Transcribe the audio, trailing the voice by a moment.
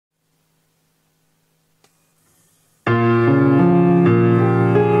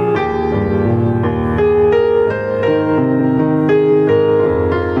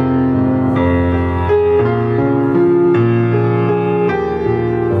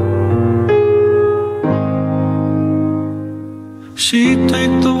She'd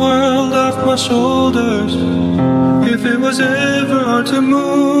take the world off my shoulders if it was ever hard to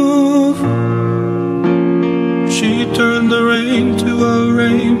move. She turned the rain to a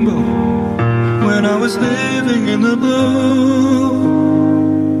rainbow when I was living in the blue.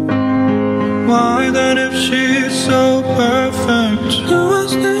 Why then, if she's so perfect, do I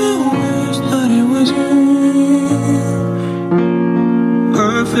still wish that it was you?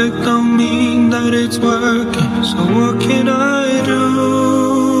 Perfect don't mean that it's working, so what can I do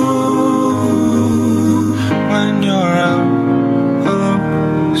when you're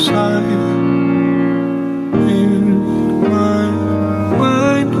outside in my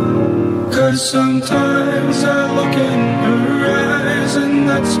mind? 'Cause sometimes I look in her eyes and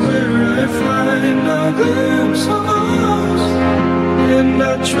that's where I find a glimpse of us. And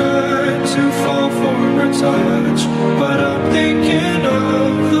I try to fall for her touch, but I'm thinking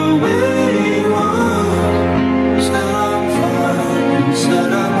of the way you are. Said I'm fine,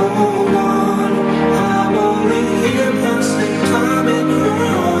 said I move on. I'm only here passing time in her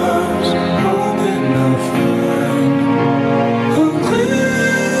arms, hoping I'll find a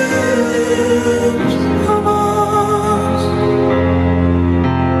glimpse of us.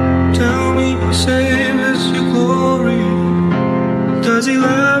 Tell me, save is your glory. Does he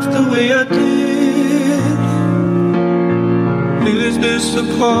laugh the way I did? Is this a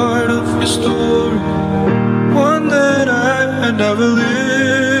part of your story, one that I had never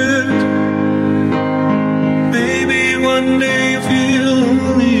lived? Maybe one day you feel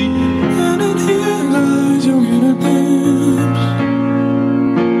lonely, and in his eyes you'll get a glimpse.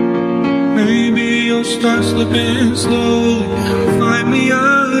 Maybe you'll start slipping slowly, find me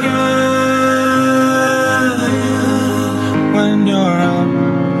out when you're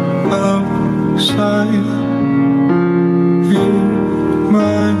outside in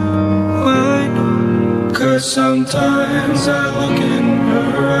my mind. 'Cause sometimes I look in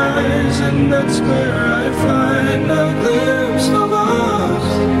her eyes and that's where I find a glimpse of us.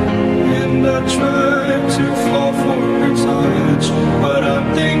 And I try to fall for her touch, but I'm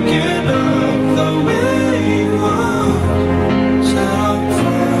thinking of the way you are. Said I'm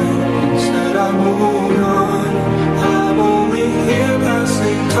fine, said I moved on. I'm only here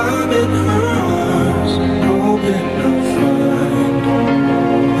passing time in her arms, hoping to find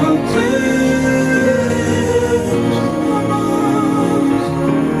a glimpse of us.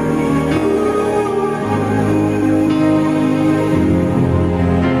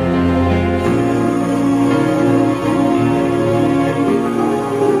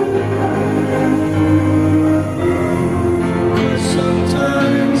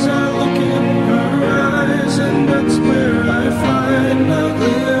 Sometimes I look in her eyes and that's where I find a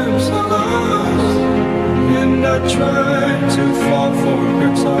glimpse of us. And I try to fall for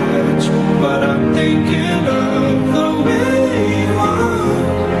her touch, but I'm thinking of the way